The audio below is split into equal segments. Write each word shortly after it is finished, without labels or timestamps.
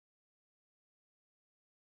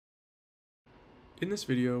In this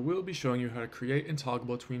video, we'll be showing you how to create and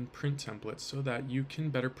toggle between print templates so that you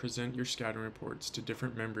can better present your scattering reports to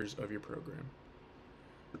different members of your program.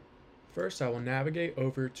 First, I will navigate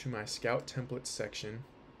over to my Scout Templates section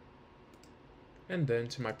and then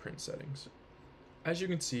to my print settings. As you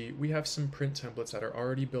can see, we have some print templates that are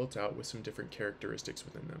already built out with some different characteristics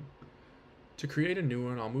within them. To create a new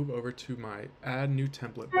one, I'll move over to my Add New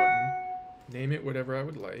Template button, name it whatever I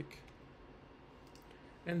would like,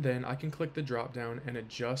 and then I can click the drop down and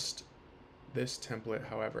adjust this template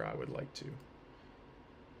however I would like to.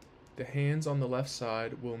 The hands on the left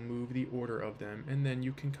side will move the order of them, and then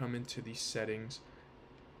you can come into the settings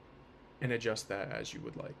and adjust that as you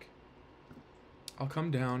would like. I'll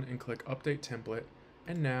come down and click Update Template,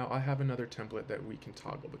 and now I have another template that we can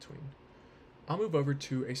toggle between. I'll move over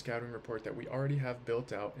to a scattering report that we already have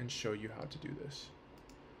built out and show you how to do this.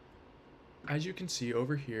 As you can see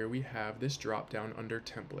over here, we have this drop down under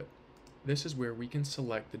Template. This is where we can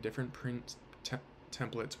select the different print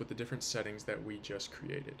templates with the different settings that we just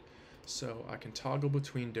created. So I can toggle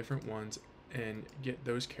between different ones and get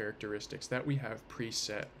those characteristics that we have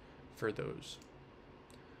preset for those.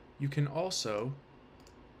 You can also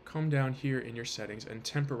come down here in your settings and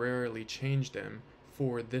temporarily change them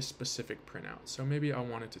for this specific printout. So maybe I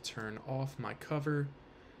wanted to turn off my cover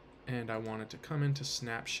and I wanted to come into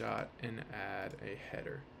Snapshot and add a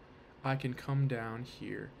header. I can come down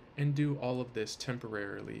here and do all of this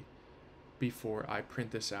temporarily before I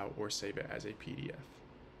print this out or save it as a PDF.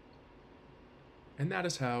 And that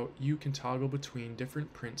is how you can toggle between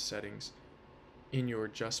different print settings in your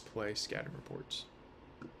Just Play scattering reports.